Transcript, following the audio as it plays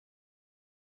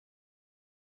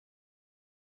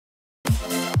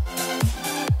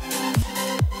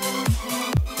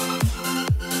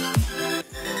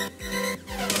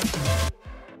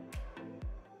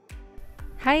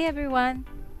Hi everyone,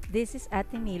 this is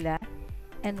Ate Mila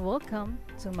and welcome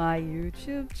to my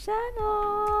YouTube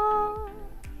channel.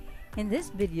 In this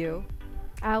video,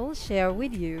 I will share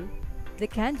with you the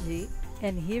kanji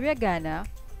and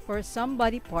hiragana for some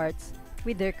body parts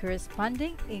with their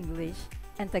corresponding English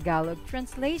and Tagalog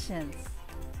translations.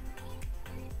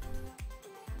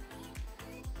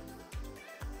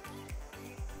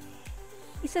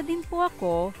 Isa din po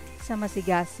ako sa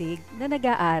masigasig na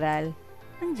nag-aaral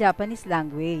ng Japanese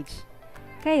language.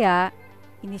 Kaya,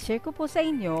 inishare ko po sa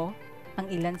inyo ang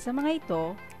ilan sa mga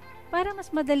ito para mas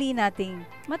madali nating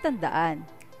matandaan.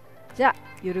 Ja,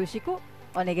 yoroshiku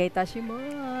onegai itashimasu.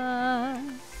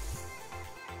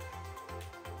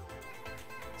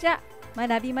 Ja,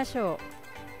 manabimashou.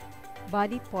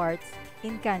 Body parts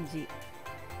in kanji.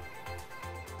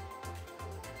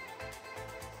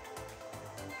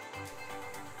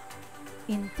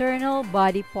 Internal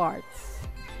body parts.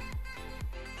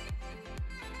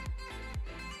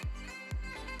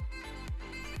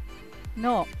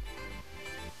 No.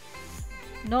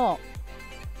 No.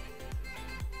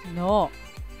 No.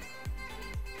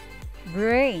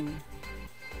 Brain.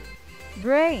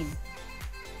 Brain.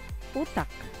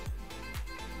 Utak.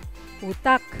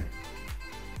 Utak.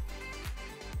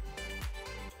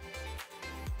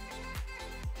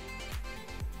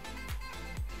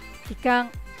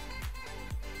 Kikang.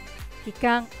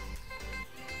 Kikang.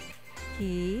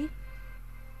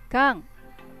 Kikang.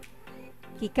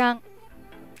 Kikang.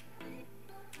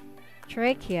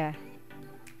 Trachea.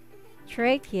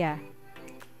 Trachea.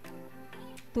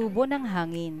 Tubo ng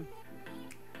hangin.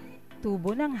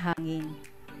 Tubo ng hangin.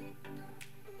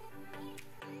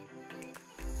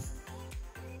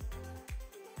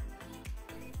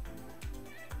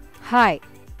 Height.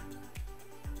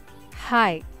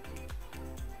 Height.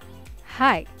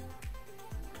 Height.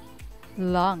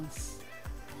 Lungs.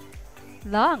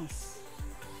 Lungs.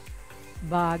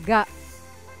 Baga.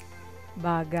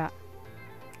 Baga.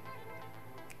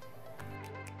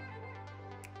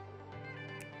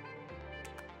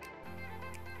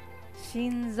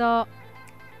 Shinzo.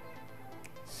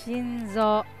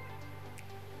 Shinzo.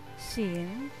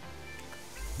 Shinzo.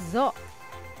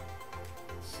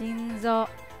 Shinzo.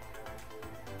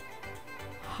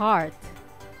 Heart.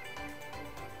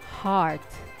 Heart.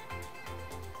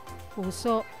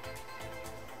 Puso.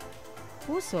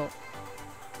 Puso.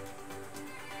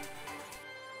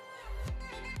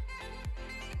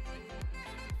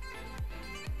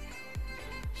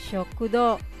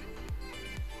 Shokudo.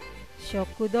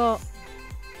 Shokudo.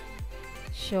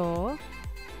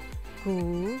 Shokudo.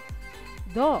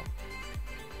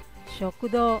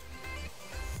 Shokudo.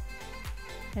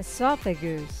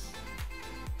 Esophagus.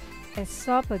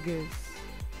 Esophagus.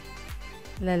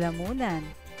 Lalamunan.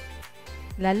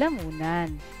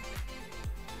 Lalamunan.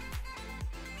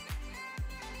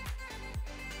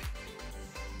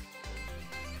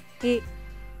 I.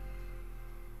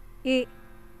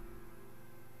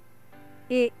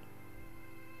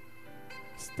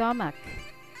 Stomach.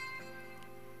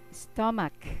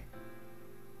 Stomach.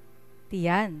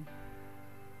 Tiyan.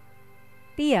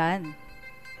 Tiyan.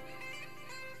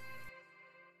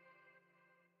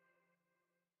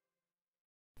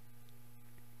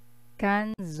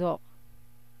 Kanzo.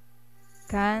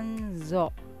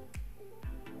 Kanzo.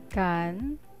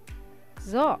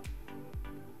 Kanzo.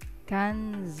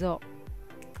 Kanzo.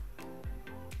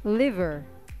 Liver.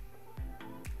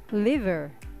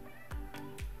 Liver.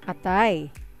 Atay.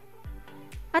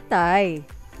 Atay.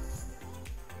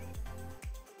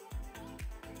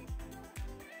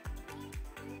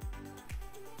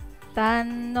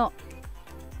 Tanno.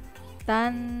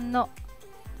 Tanno.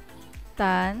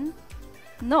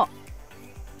 Tanno.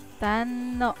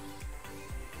 Tanno.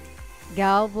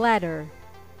 Gallbladder.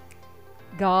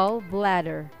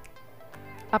 Gallbladder.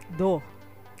 Apdo.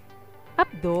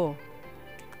 Apdo.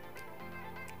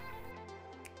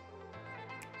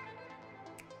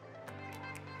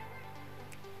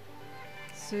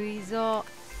 Suizo.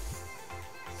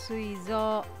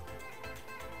 Suizo.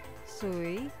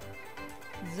 Suizo.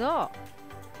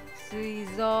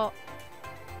 Suizo.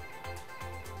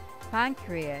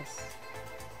 Pancreas.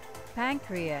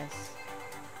 Pancreas.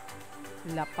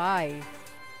 Lapay.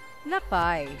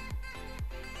 Lapay.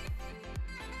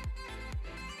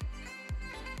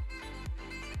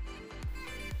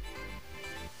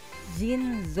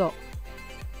 Jinzo.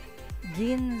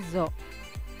 Jinzo.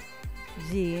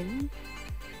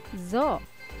 Jinzo.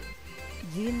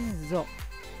 Jinzo.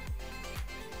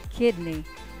 Kidney.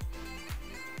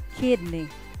 Kidney.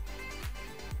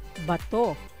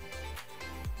 Bato.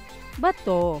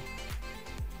 Bato.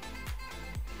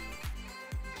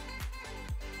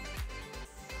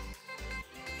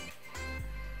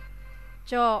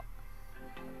 cho,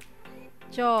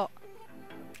 cho,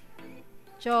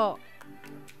 cho.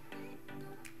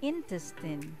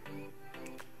 Intestine,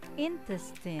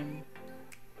 intestine.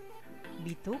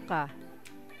 Bituka,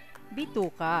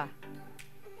 bituka.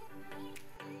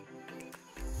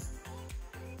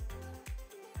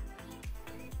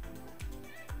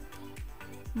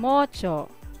 Mocho,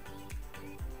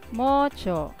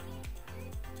 mocho,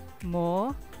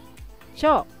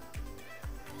 mo-cho,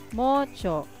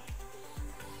 mocho.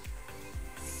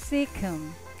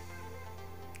 Cecum,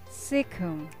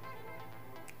 cecum.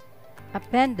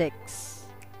 Appendix,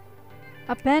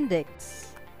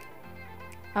 appendix,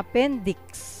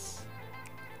 appendix,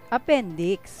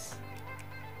 appendix.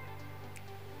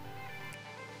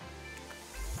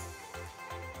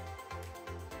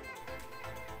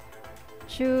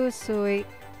 Chusui,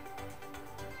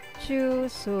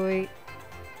 chusui,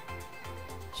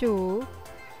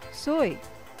 chusui,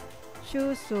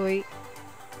 chusui.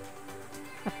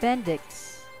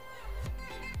 Appendix,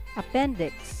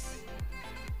 appendix,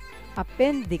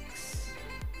 appendix,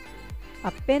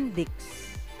 appendix.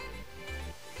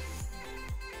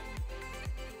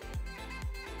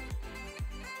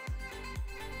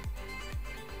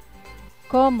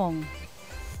 Common,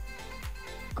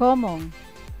 common.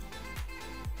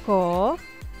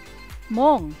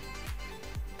 Mong,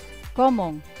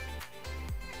 common.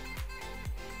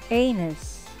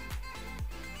 Anus,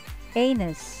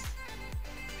 anus.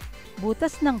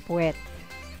 Butas ng puwet,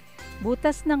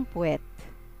 butas ng puwet.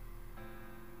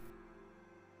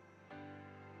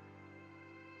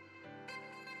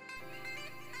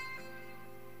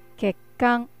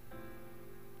 Kekang,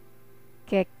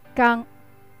 kekang,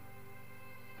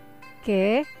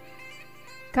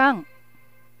 kekang,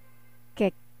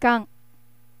 kekang.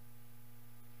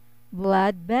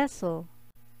 Blood vessel,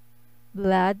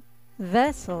 blood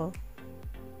vessel.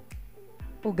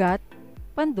 Ugat,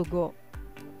 pandugo,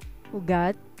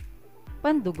 ugat,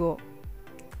 pandugo.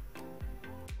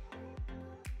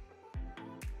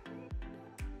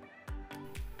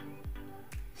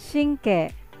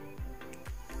 Shinke,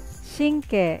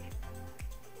 shinke,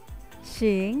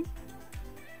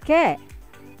 shinke,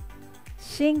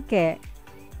 shinke,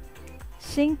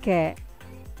 shinke.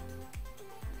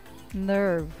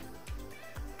 Nerve,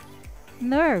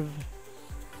 nerve.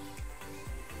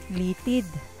 Litid,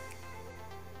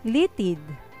 litid.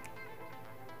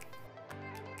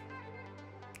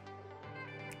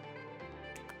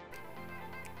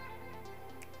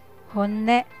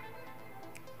 Honne,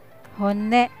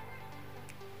 honne,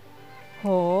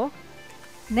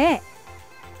 ho-ne,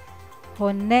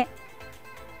 honne.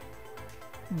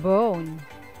 Bone,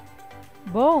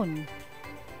 bone.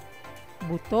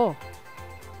 Buto,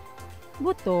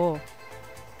 buto.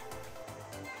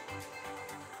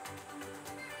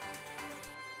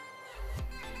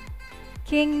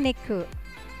 King niku,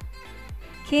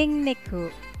 king niku,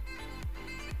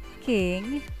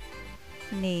 king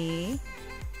ni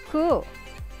ku,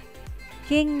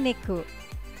 king niku.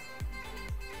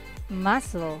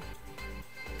 Muscle,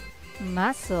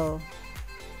 muscle.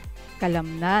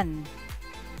 Kalamnan,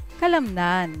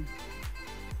 kalamnan.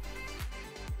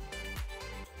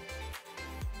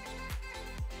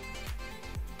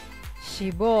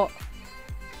 Shibo,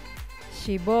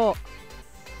 shibo,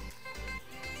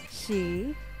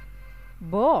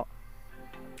 shibo,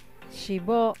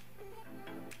 shibo.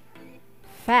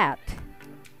 Fat,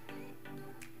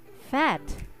 fat.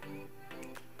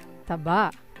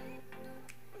 Taba,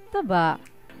 taba.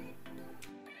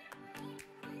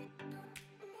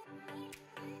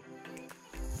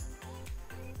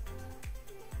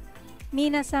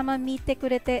 Minasama mite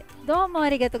kurete, domo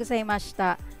arigatou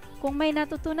gozaimashita. Kung may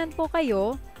natutunan po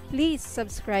kayo, please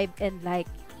subscribe and like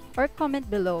or comment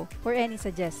below for any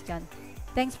suggestion.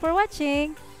 Thanks for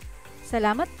watching!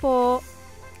 Salamat po!